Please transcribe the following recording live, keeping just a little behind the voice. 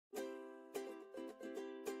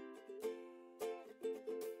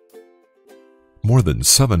More than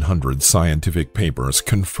 700 scientific papers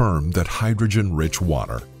confirm that hydrogen-rich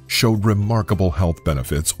water showed remarkable health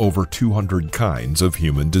benefits over 200 kinds of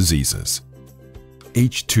human diseases.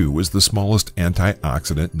 H2 is the smallest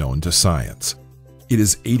antioxidant known to science. It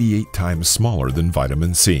is 88 times smaller than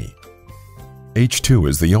vitamin C. H2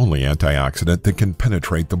 is the only antioxidant that can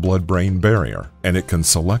penetrate the blood-brain barrier, and it can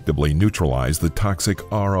selectively neutralize the toxic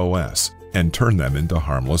ROS and turn them into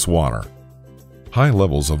harmless water. High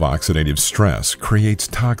levels of oxidative stress creates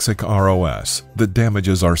toxic ROS that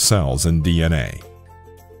damages our cells and DNA,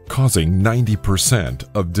 causing 90%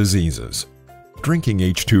 of diseases. Drinking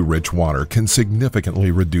H2-rich water can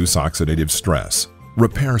significantly reduce oxidative stress,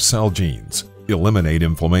 repair cell genes, eliminate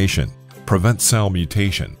inflammation, prevent cell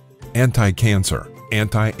mutation, anti-cancer,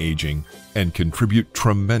 anti-aging, and contribute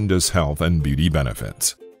tremendous health and beauty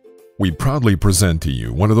benefits. We proudly present to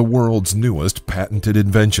you one of the world's newest patented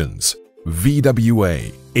inventions,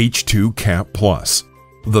 VWA H2CAP Plus,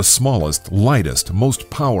 the smallest, lightest, most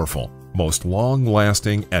powerful, most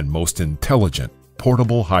long-lasting, and most intelligent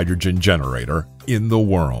portable hydrogen generator in the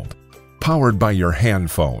world. Powered by your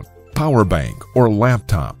handphone, power bank, or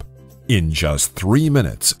laptop. In just 3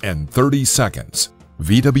 minutes and 30 seconds,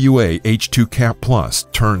 VWA H2CAP Plus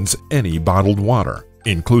turns any bottled water,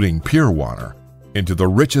 including pure water, into the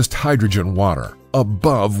richest hydrogen water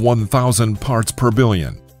above 1,000 parts per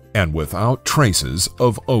billion and without traces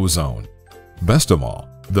of ozone. Best of all,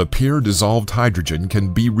 the pure dissolved hydrogen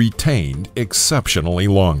can be retained exceptionally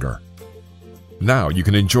longer. Now you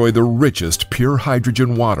can enjoy the richest pure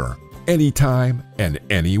hydrogen water anytime and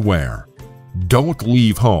anywhere. Don't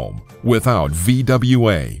leave home without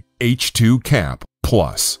VWA H2CAP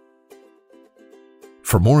Plus.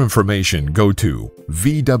 For more information, go to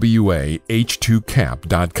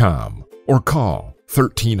VWAH2CAP.com or call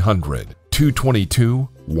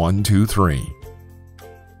 1300-222-123.